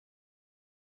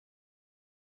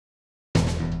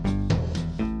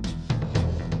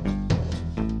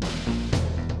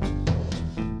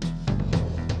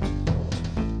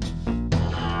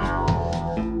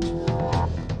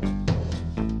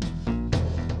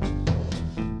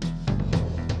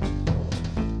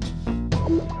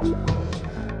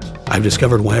I've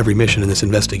discovered why every mission in this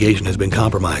investigation has been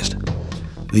compromised.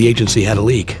 The agency had a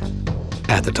leak.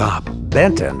 At the top.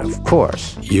 Benton, of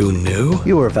course. You knew?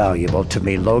 You were valuable to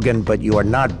me, Logan, but you are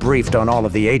not briefed on all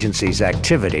of the agency's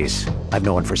activities. I've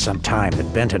known for some time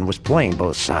that Benton was playing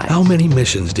both sides. How many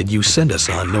missions did you send us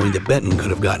on knowing that Benton could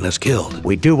have gotten us killed?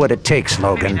 We do what it takes,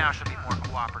 Logan.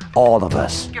 All of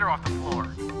us. Get her off the floor.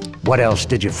 What else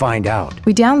did you find out?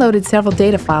 We downloaded several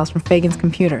data files from Fagan's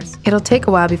computers. It'll take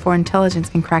a while before intelligence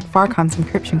can crack Farcom's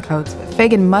encryption codes, but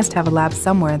Fagan must have a lab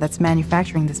somewhere that's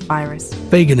manufacturing this virus.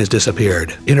 Fagan has disappeared.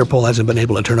 Interpol hasn't been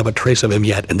able to turn up a trace of him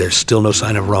yet, and there's still no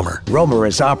sign of Rhoemer. Rhoemer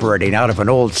is operating out of an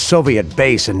old Soviet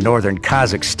base in northern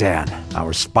Kazakhstan.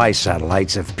 Our spy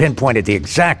satellites have pinpointed the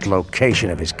exact location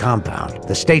of his compound.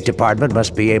 The State Department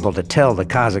must be able to tell the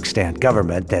Kazakhstan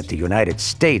government that the United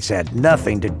States had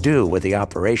nothing to do with the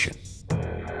operation.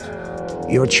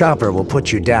 Your chopper will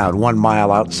put you down 1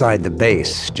 mile outside the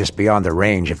base, just beyond the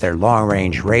range of their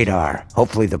long-range radar.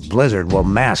 Hopefully the blizzard will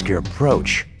mask your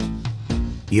approach.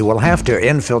 You will have to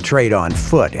infiltrate on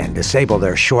foot and disable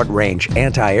their short-range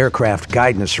anti-aircraft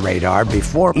guidance radar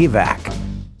before evac.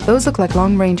 Those look like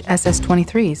long-range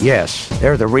SS-23s. Yes,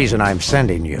 they're the reason I'm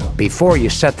sending you. Before you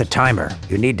set the timer,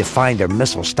 you need to find their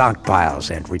missile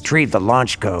stockpiles and retrieve the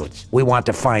launch codes. We want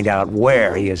to find out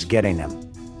where he is getting them.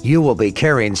 You will be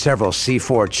carrying several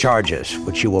C4 charges,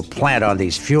 which you will plant on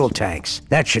these fuel tanks.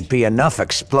 That should be enough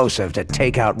explosive to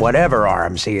take out whatever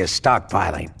arms he is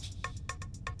stockpiling.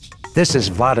 This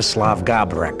is Vladislav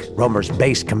Gabrek, Rhoemer's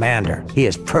base commander. He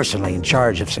is personally in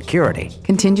charge of security.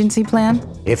 Contingency plan?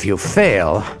 If you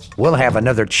fail, we'll have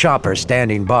another chopper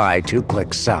standing by 2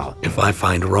 clicks south. If I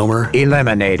find Rhoemer,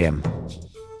 Eliminate him.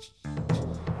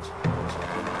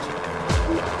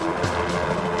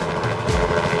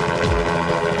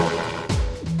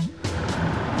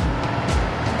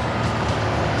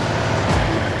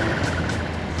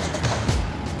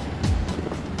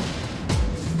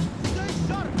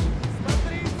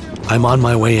 I'm on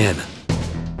my way in.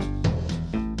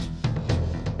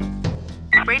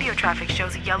 Radio traffic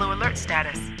shows a yellow alert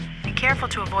status. Be careful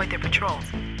to avoid their patrols.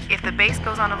 If the base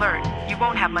goes on alert, you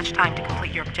won't have much time to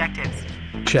complete your objectives.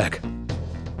 Check.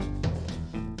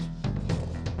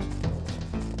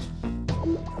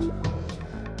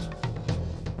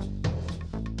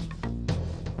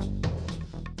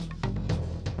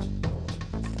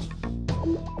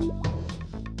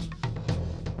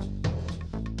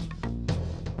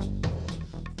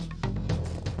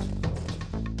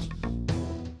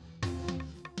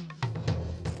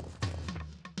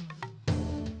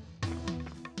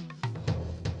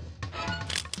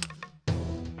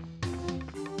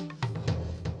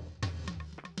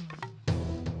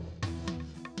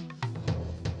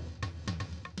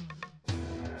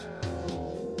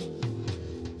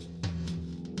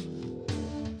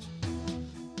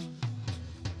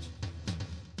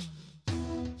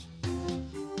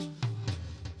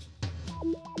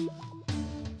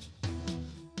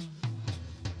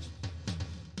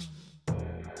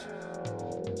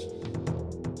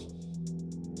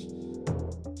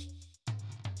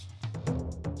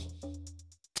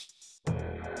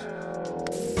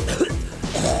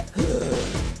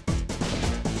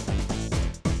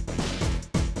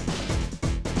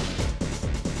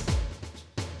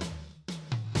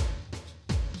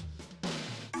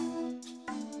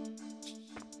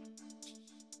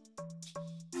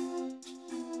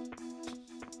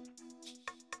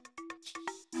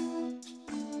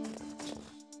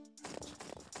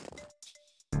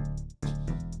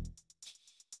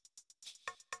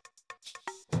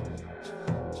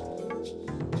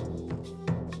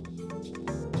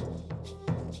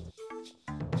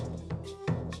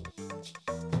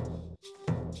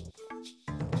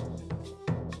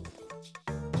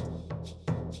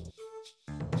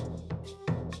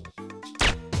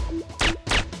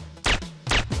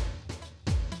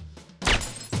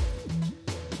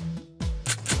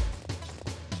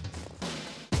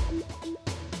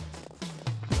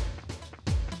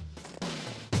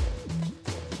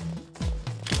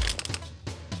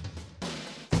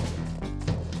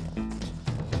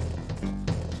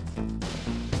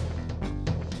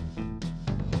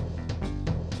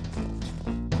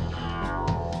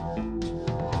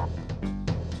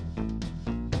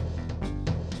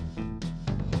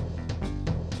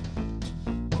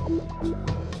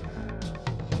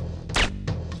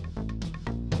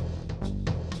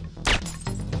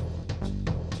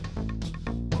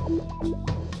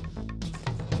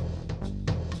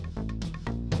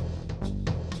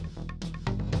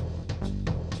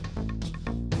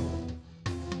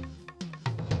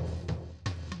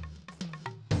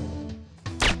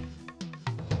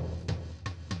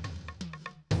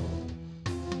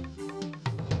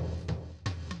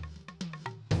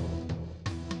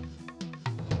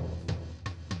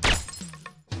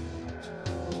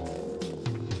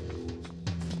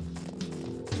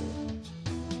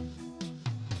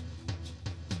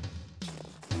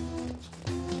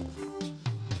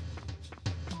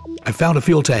 I found a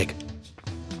fuel tank.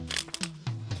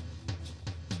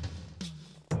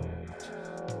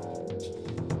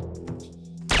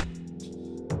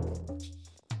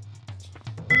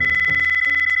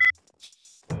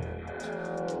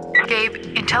 Gabe,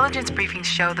 intelligence briefings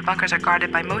show the bunkers are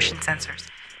guarded by motion sensors.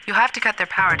 You'll have to cut their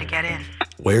power to get in.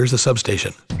 Where's the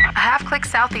substation? A half-click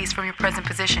southeast from your present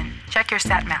position. Check your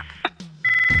sat map.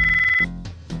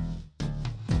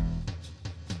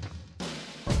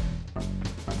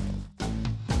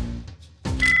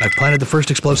 I've planted the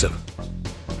first explosive.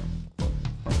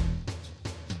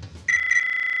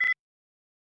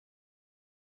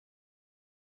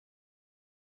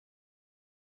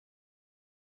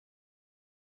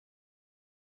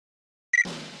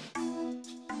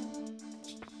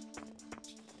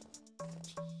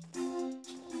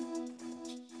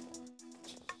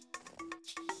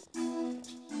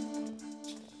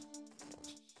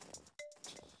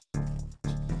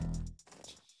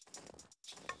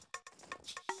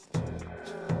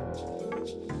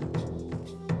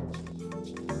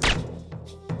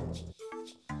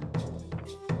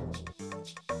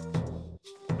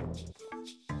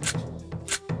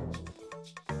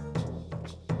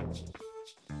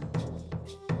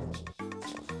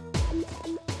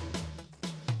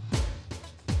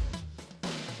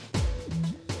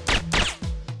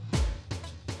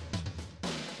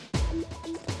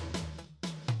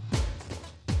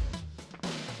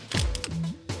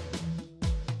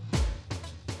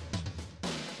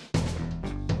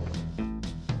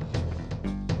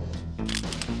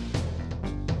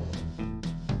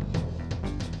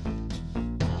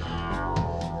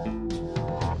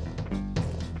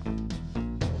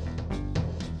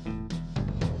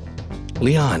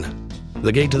 Leon,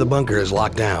 the gate to the bunker is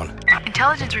locked down.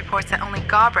 Intelligence reports that only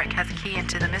Gobrick has a key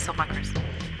into the missile bunkers.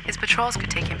 His patrols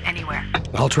could take him anywhere.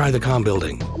 I'll try the comm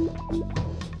building.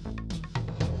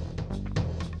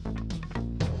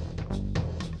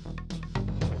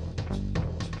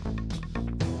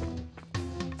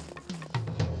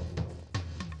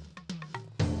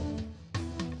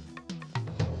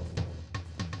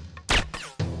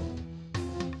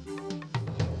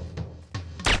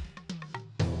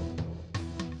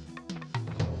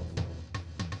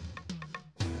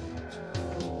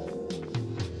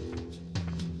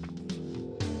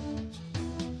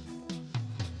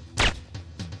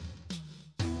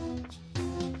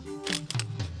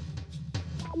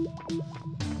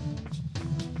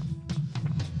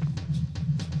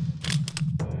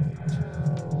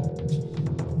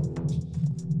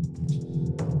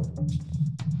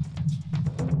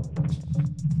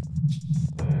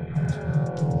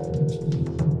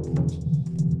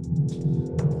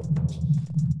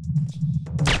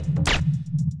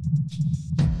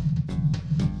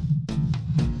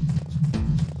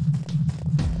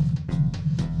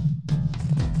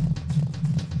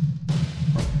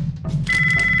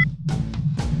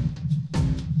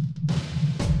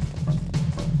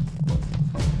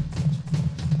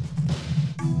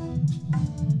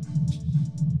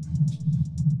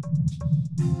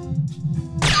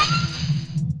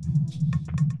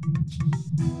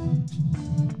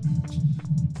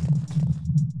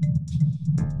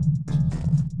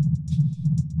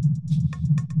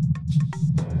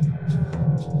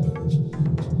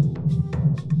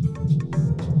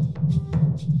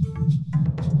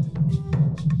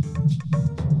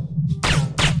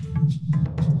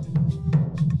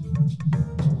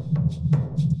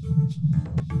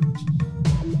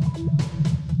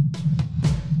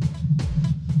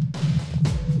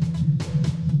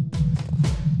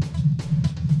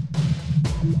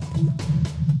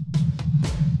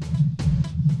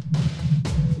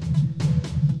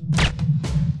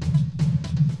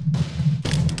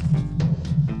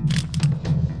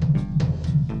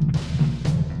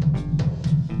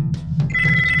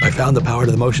 I found the power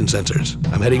to the motion sensors.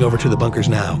 I'm heading over to the bunkers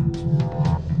now.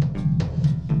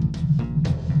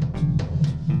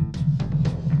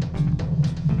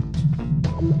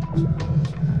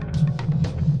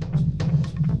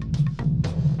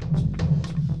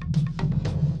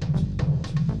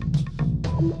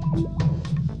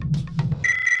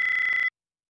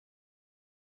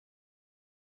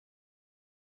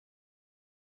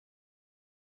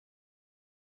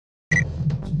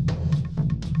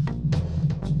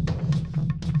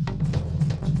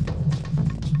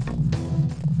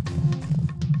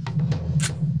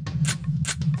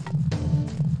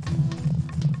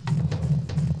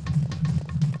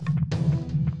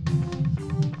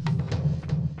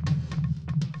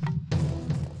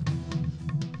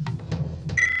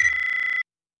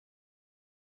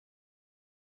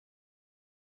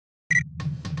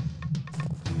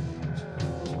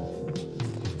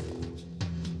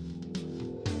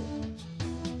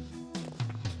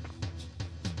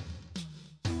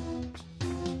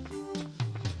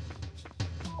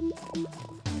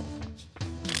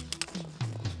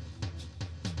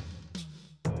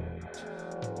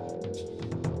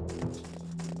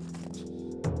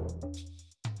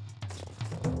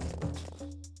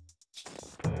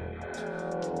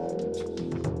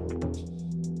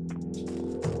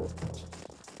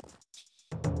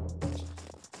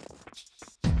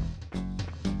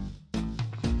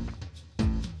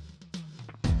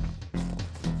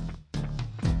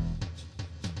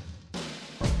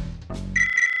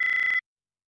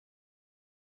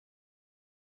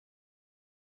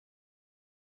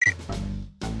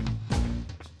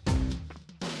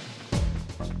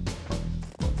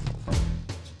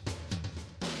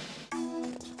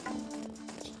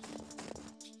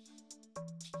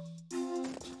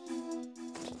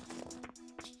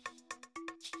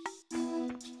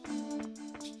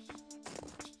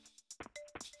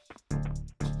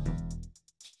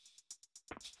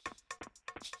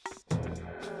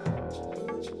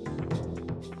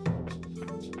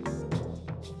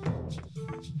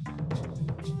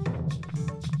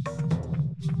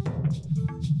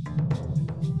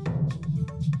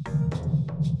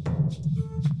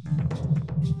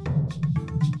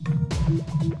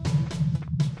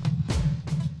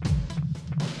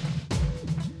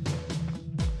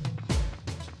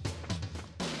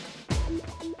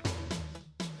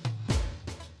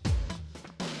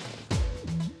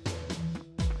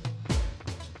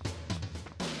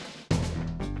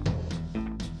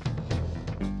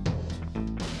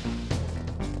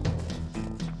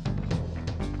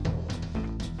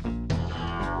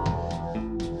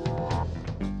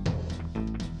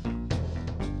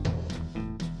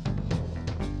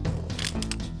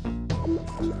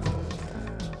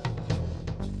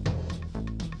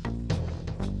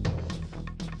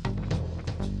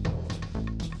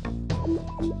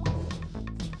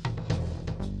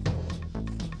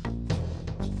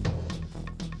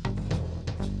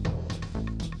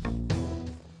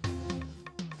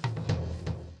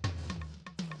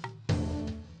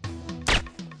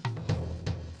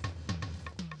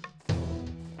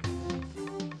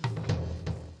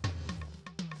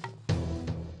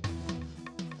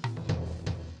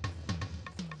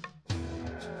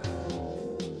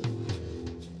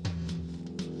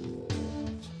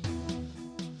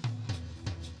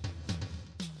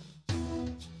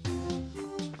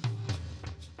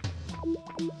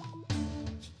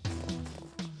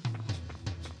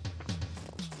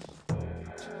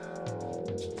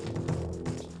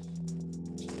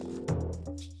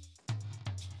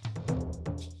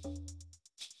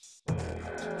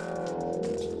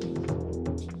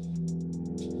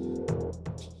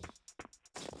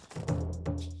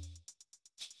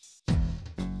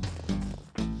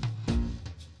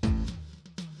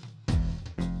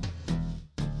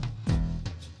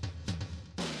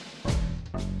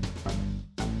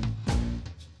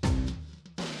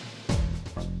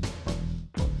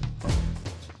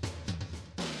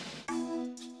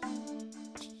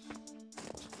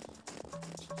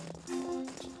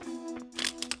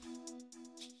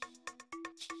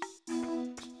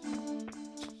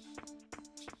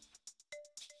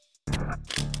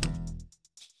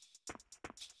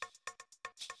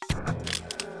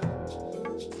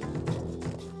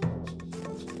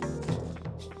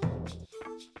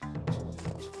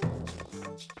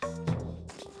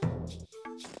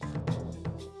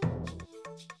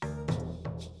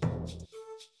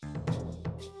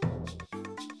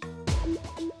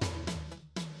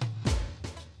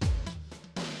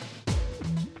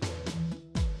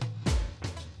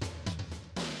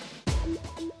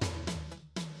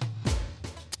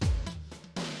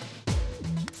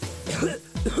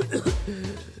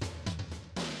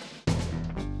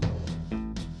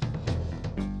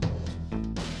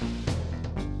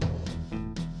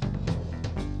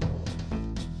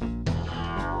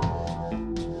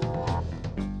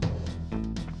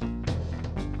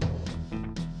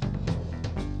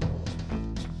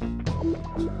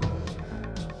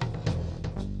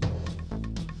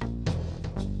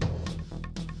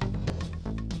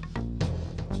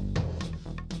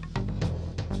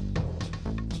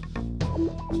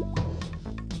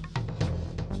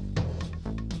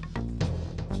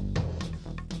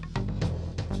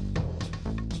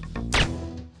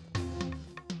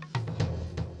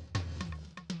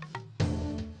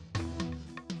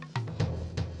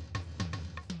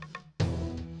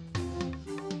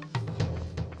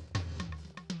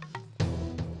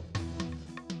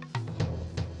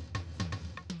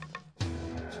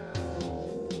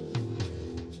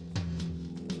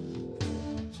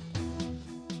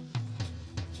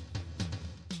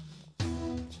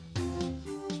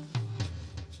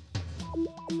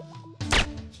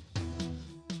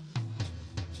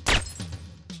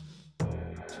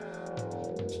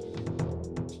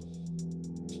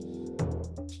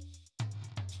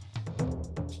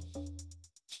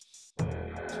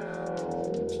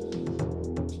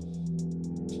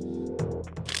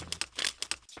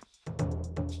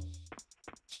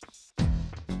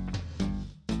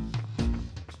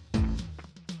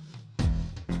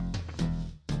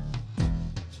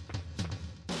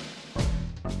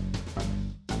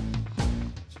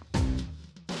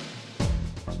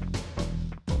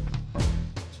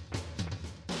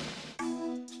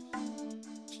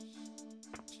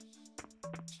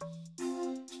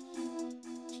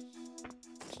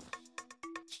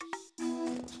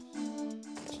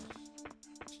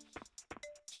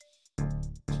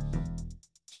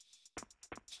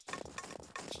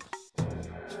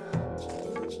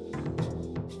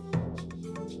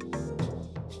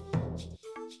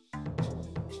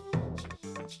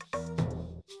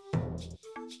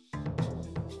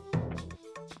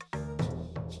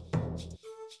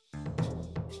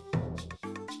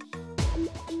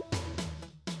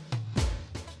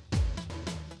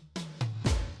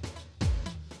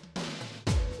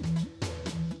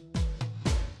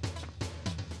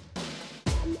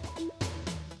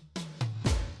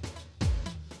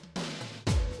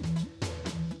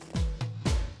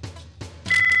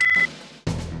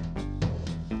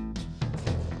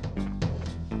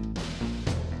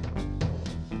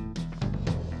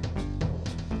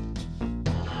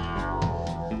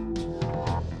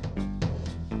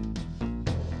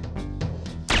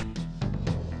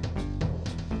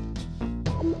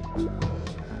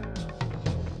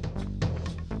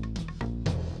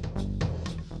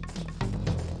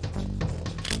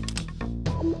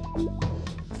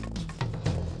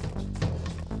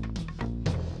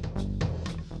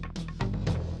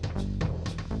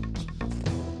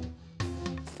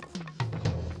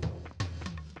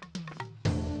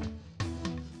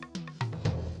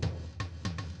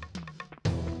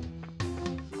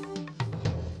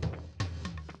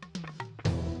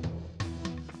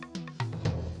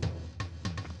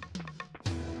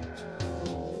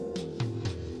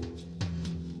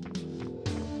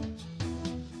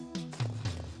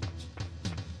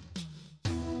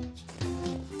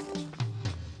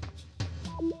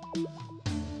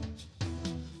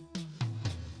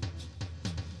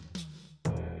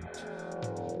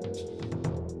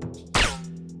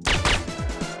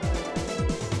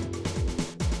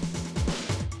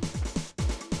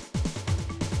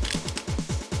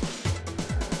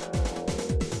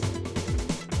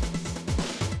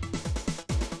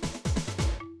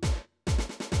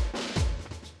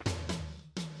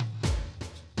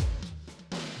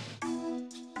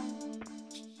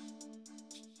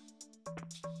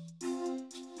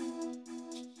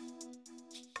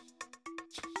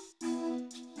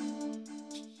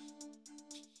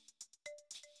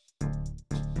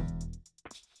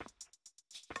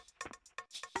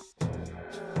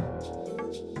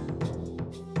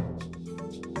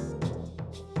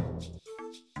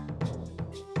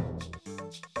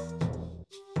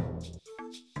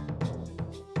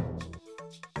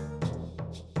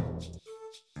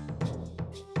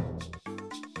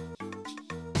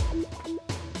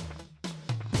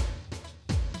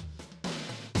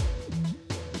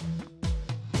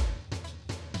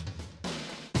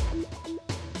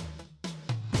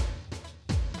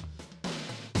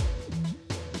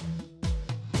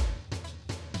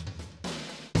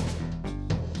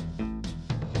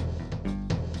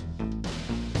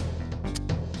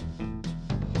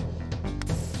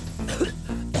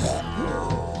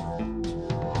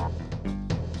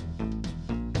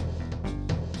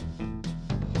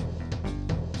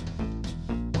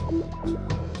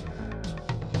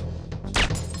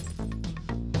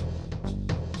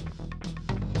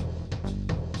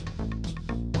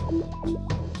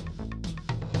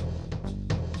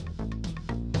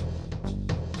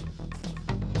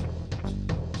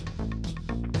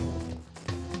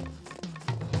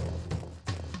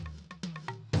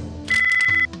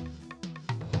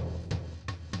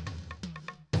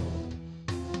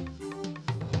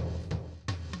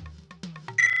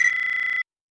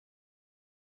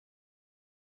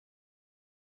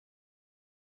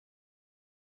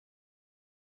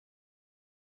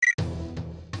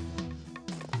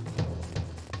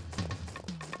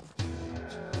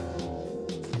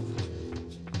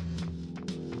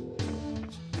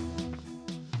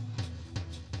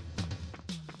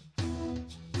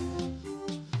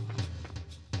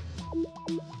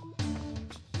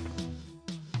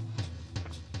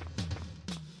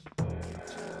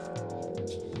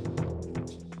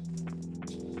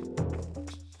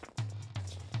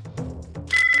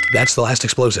 That's the last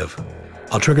explosive.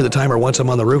 I'll trigger the timer once I'm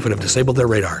on the roof and have disabled their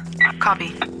radar.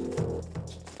 Copy.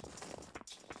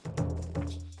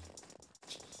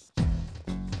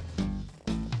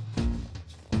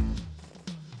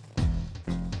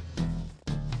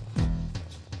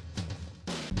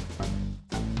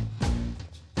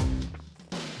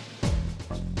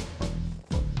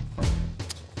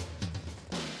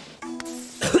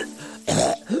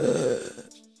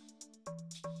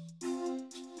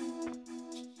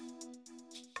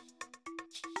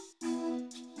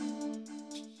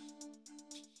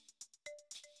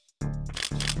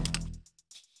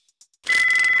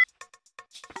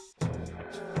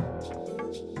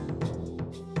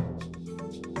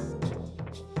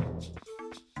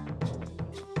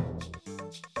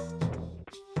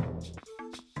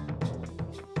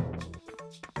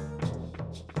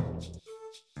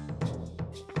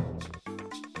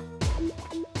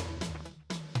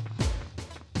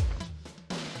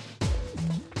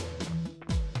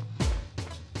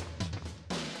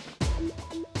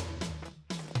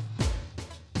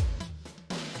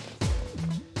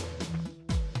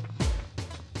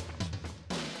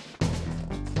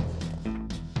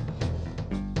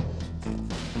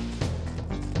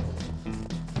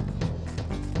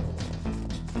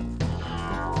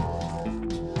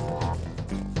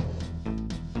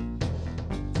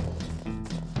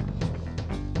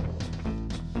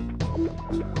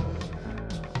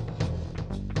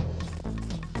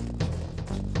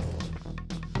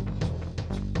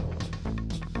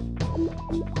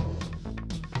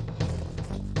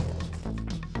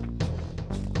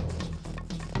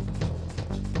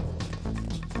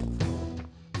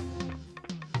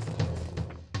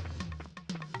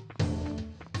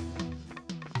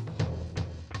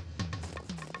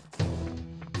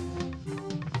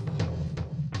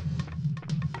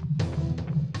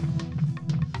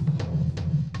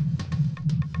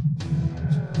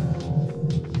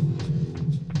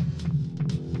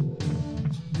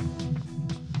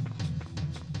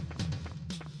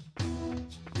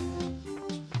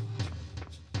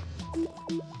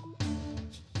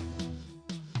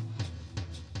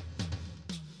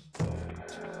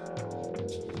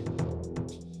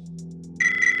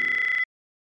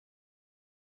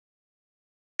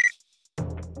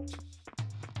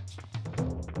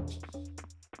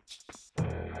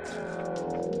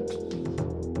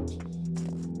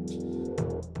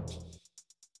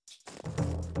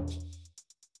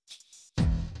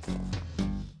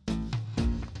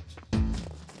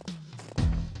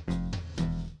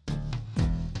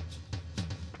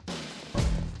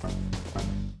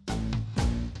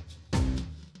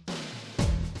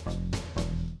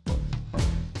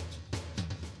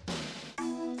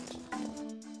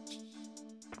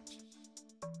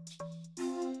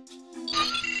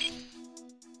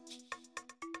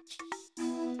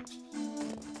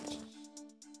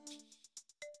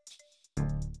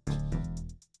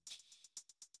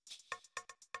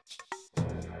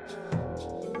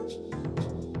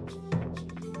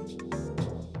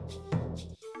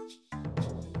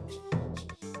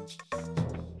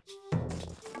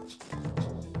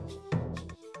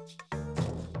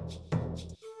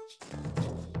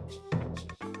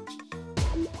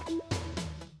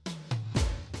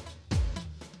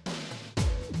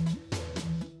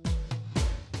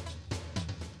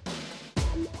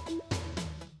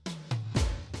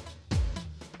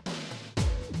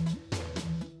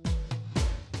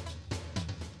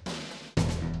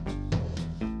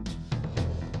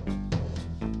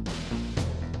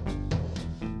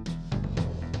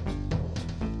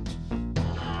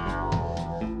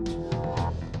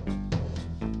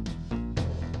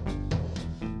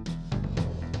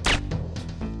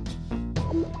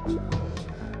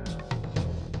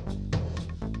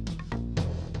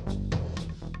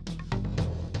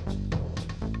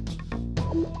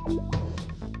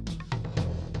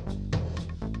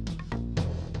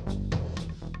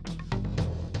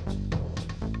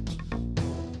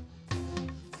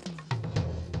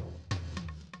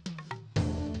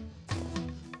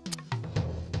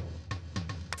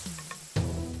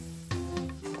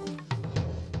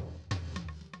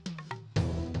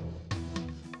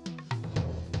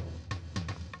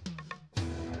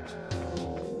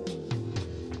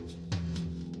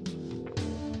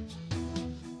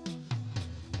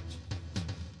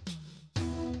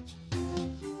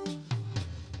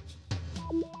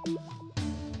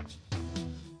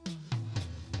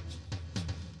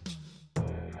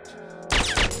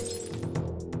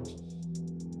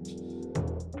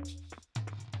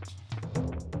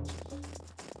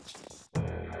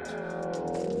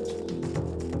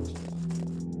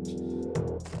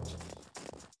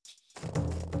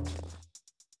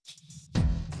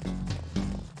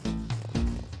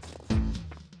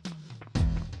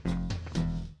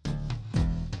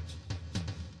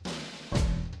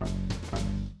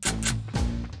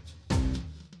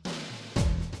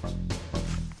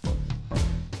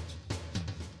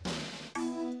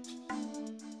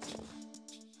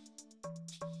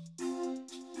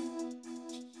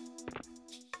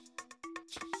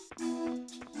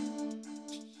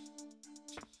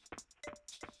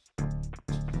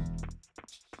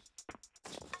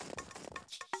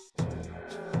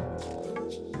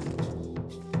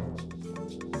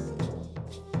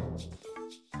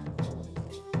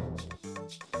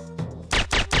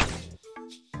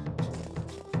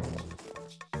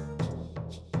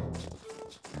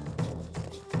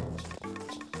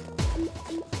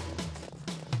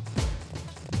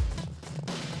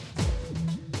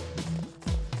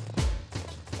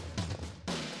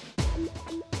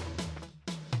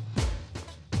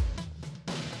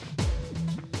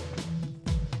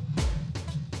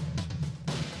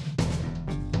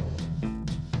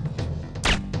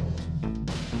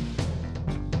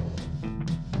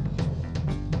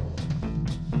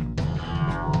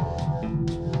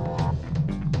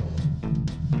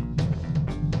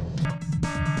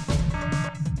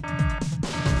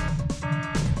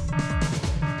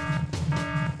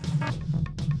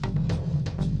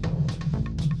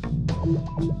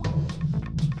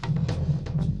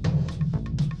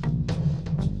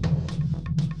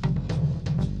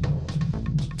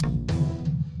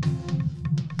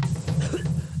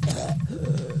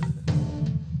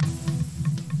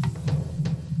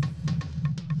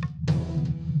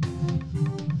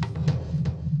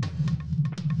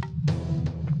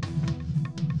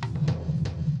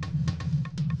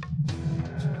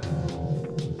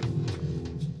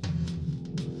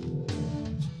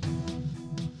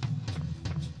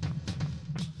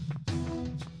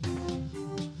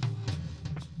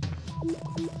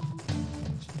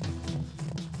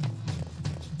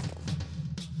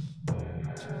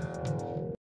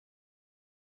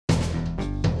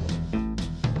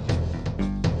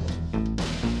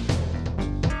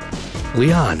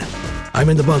 Leon, I'm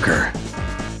in the bunker.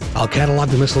 I'll catalog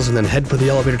the missiles and then head for the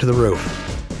elevator to the roof.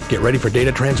 Get ready for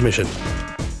data transmission.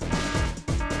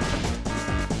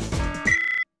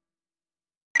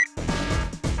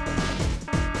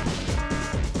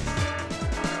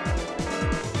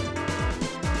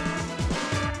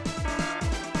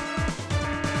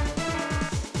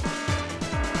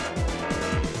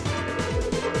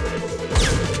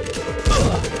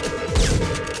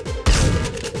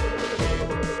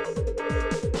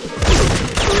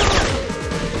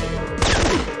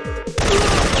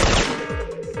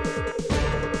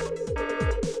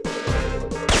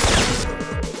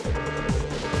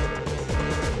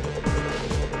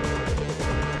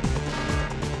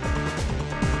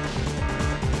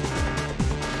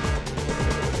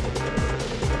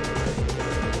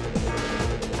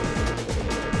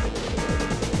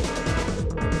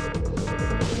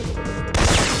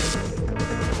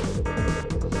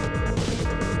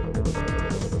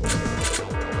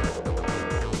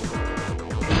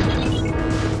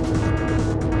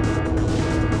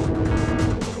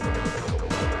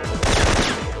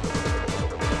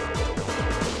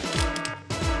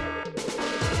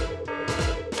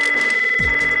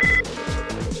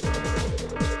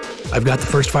 I've got the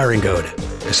first firing code.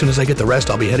 As soon as I get the rest,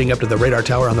 I'll be heading up to the radar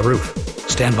tower on the roof.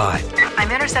 Stand by.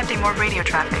 I'm intercepting more radio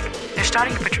traffic. They're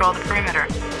starting to patrol the perimeter.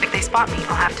 If they spot me,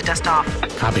 I'll have to dust off.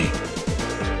 Copy.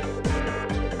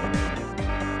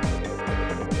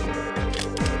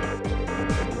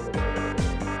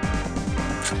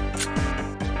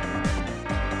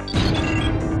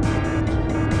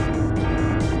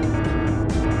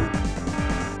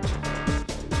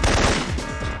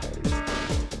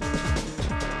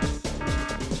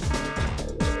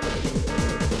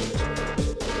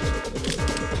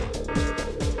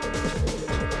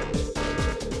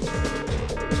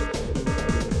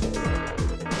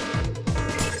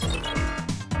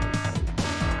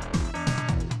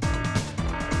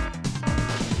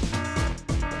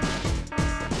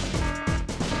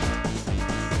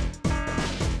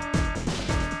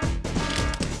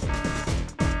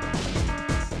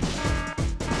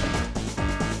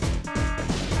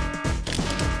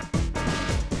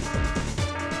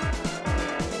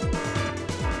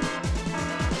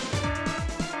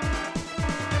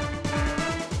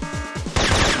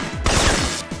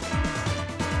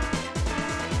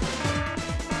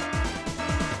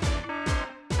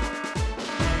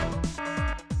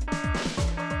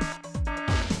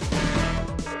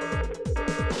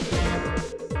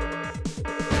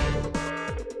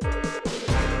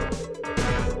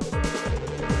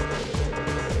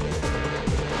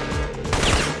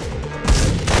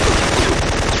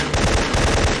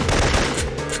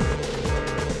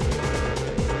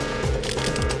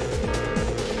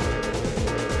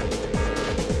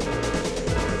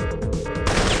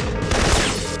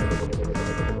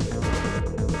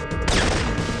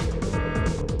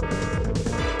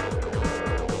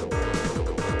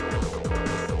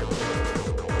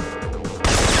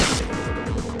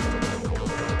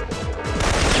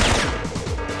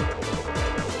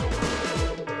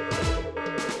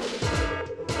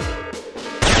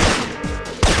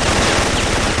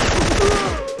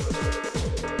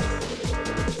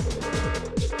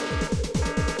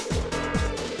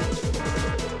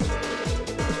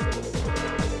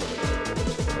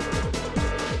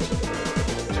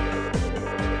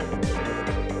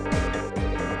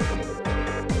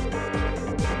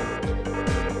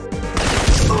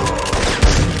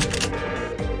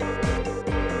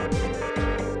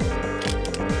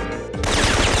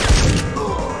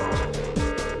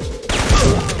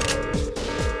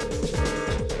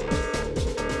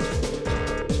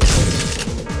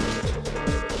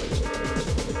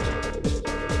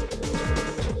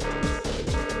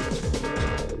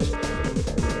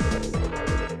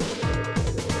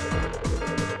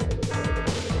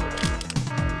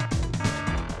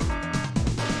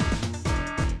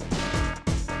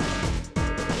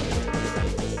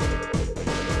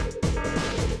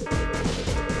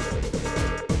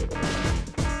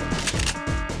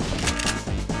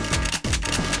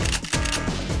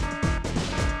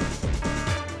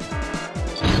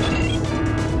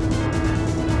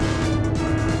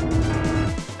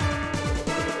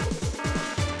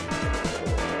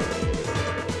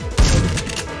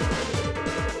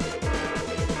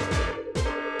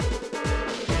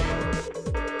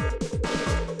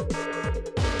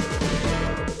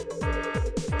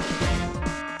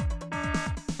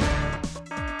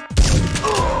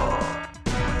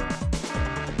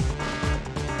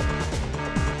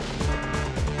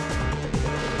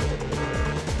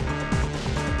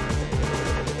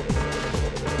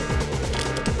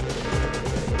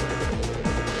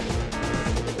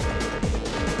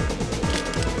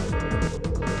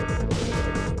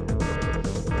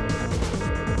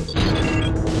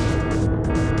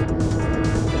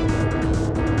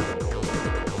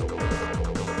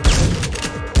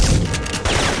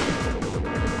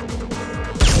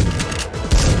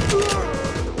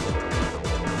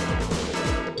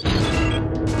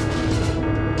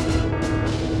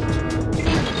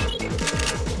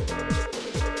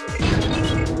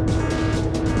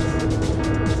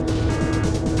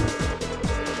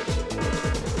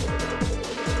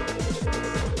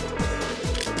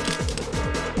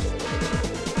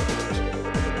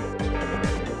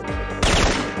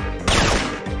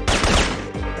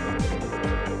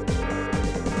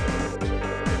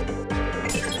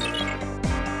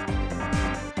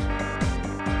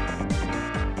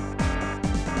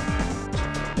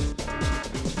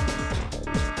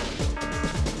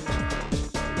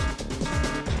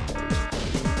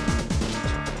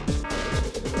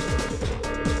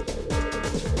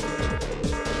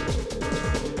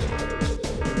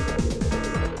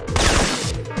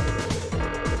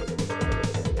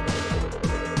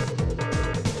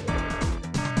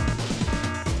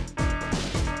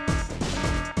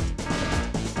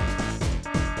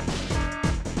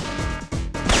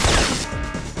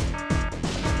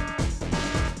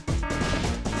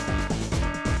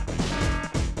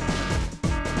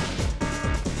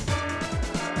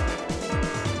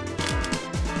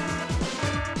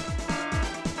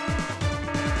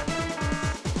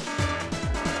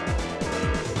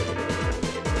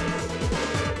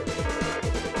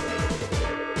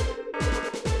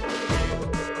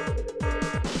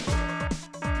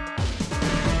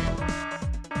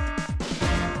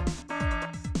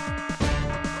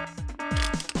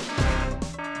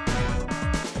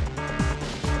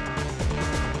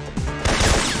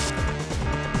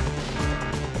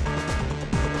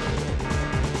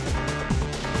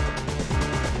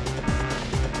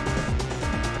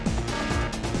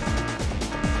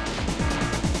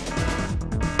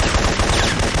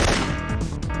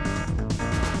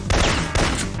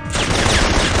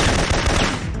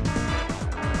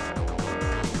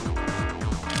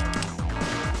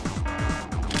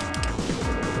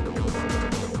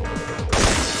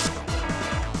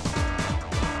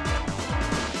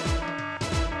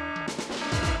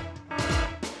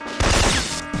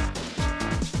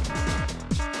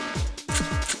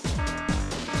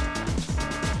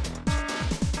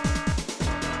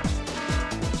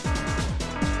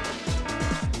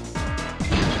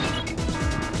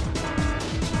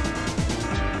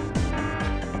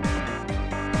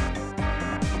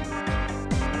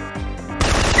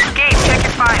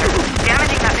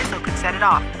 it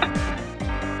off.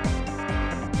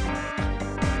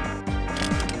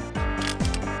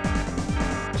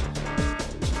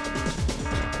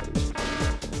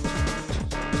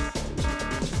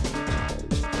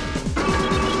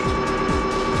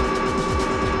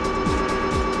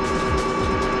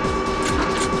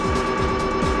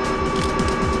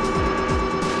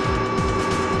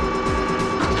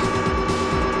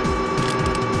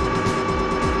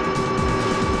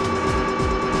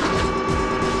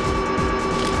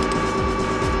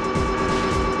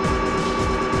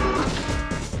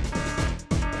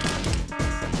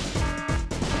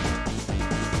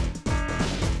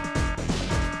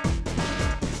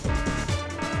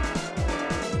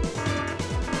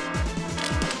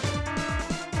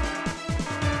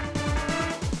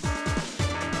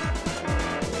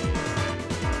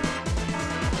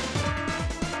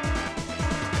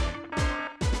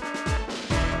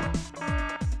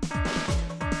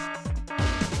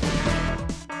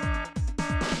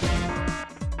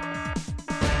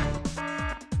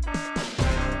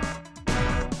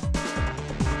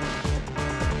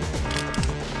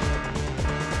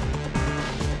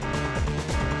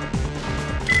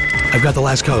 I've got the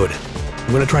last code.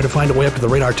 I'm gonna try to find a way up to the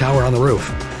radar tower on the roof.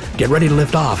 Get ready to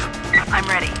lift off. I'm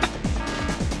ready.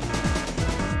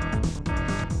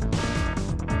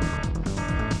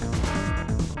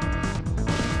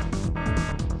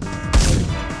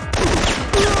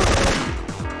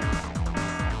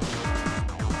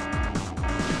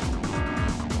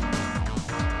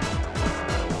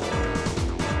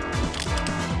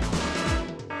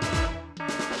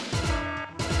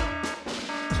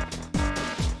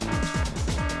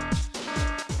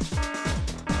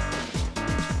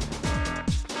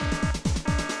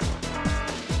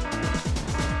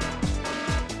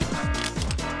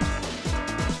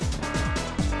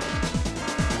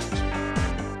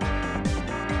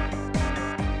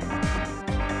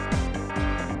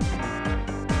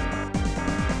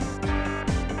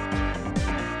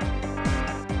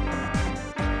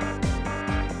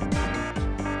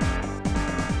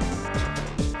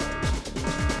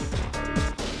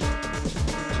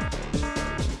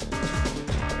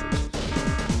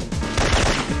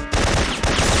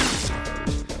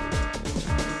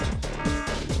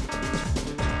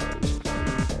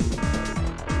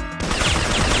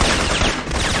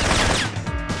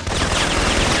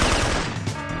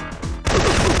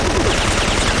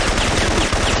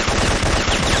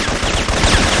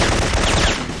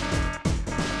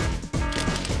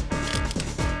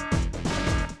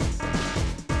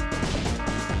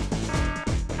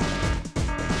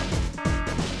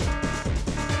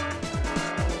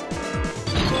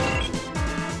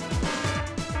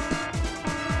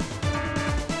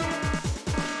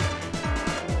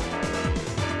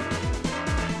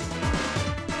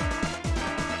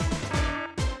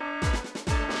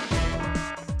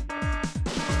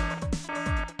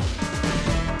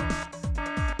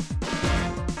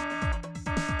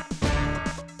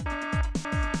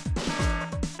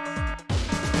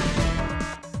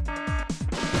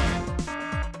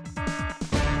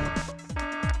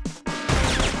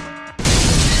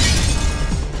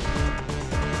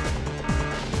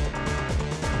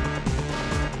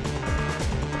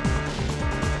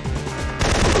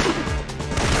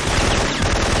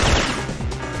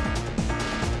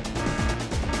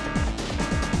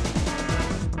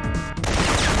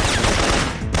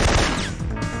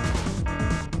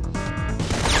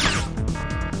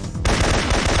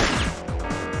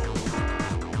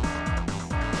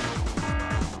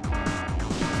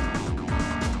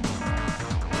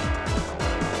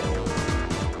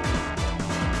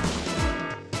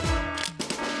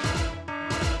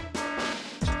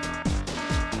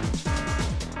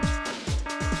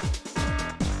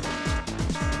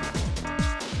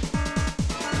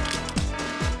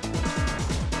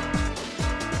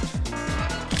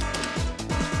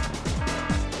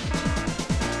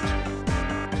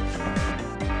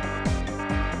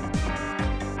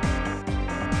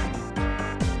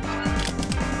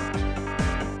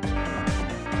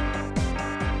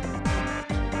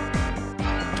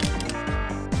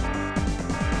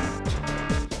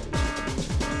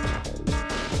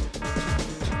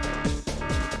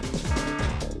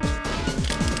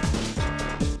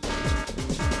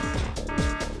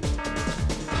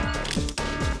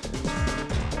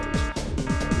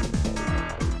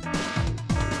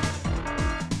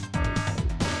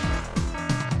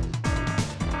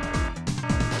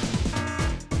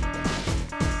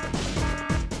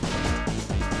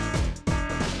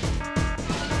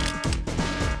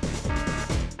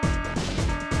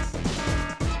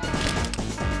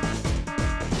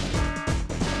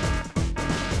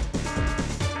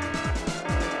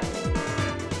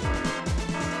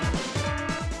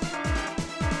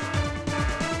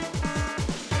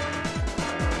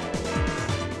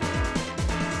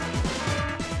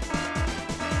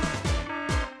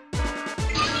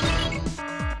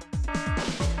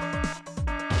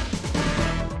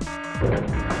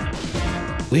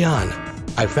 Leon,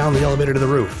 I found the elevator to the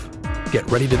roof. Get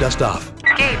ready to dust off.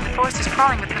 Gabe, the forest is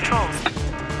crawling with patrols.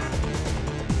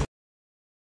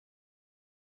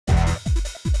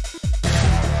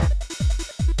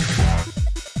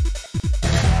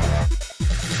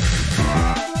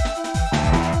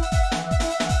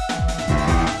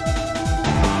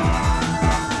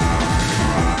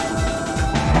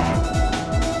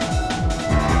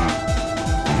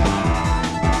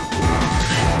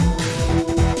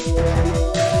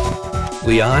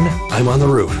 Leon, I'm on the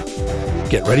roof.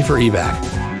 Get ready for evac.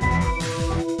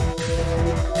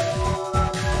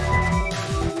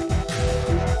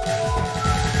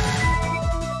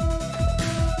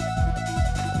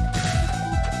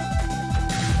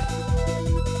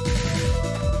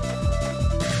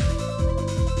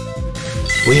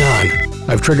 Leon,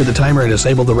 I've triggered the timer and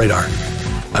disabled the radar.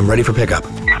 I'm ready for pickup.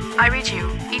 I read you.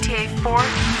 ETA 4.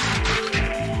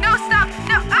 No, stop!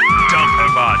 No! Ah! Dump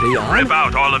her body. Leon? Rip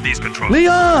out all of these controls.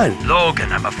 Leon!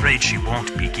 Logan, I'm afraid she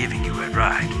won't be giving you a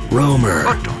ride. Rhoemer.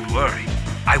 But don't worry.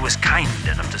 I was kind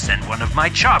enough to send one of my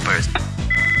choppers.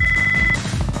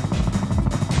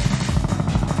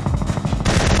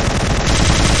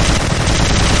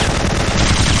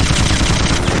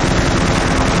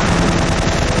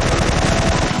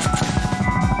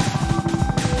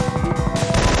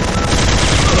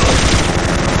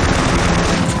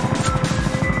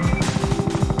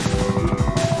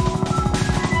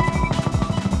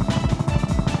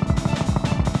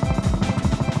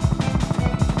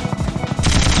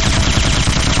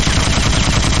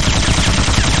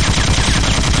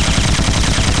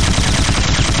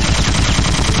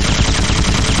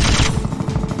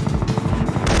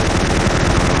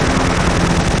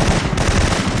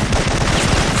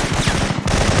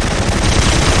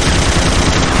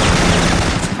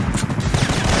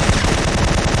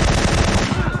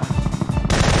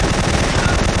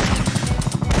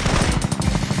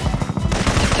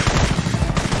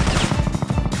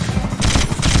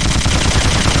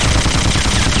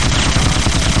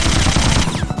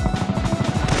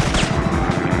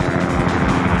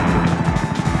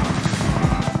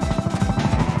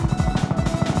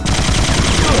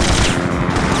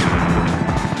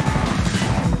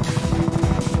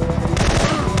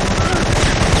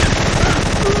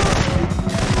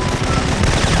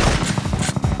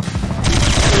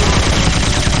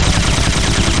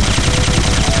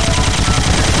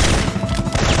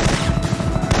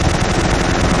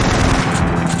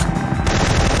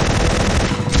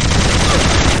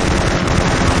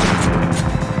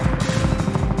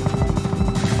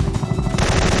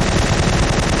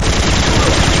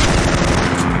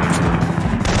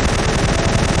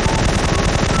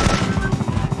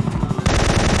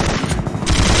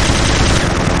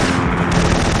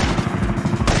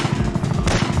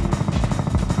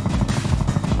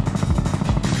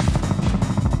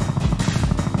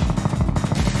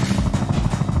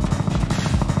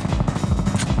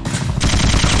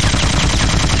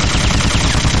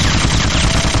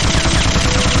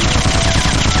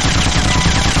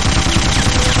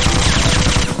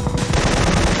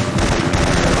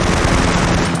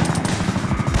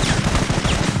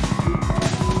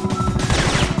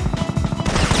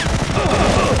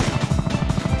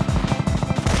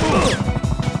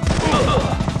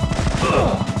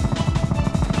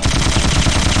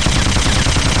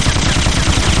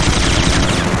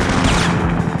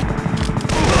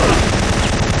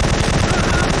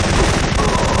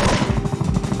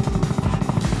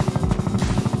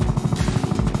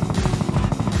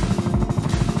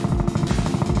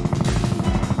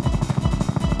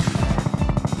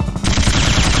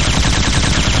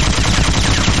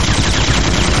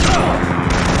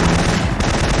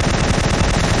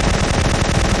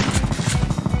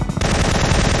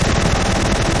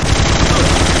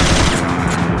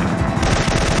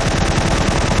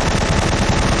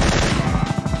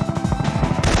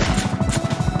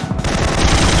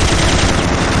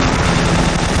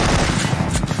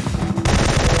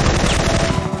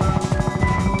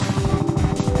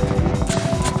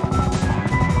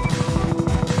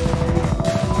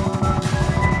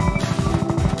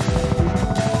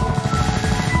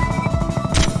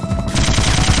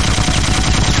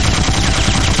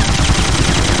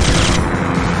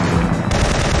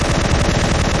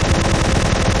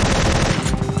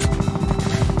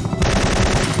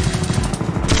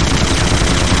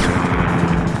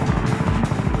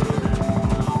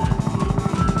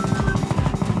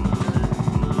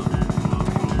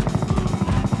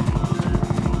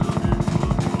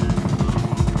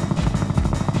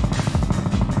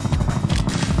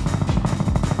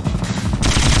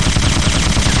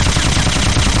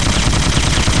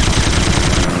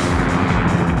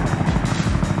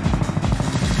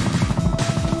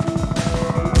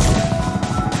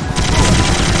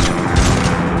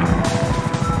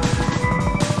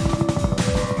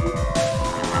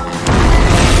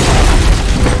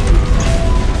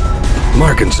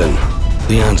 Markinson.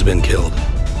 Leon's been killed.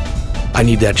 I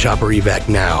need that chopper evac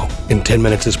now. In 10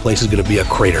 minutes, this place is gonna be a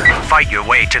crater. Fight your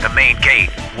way to the main gate.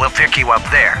 We'll pick you up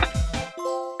there.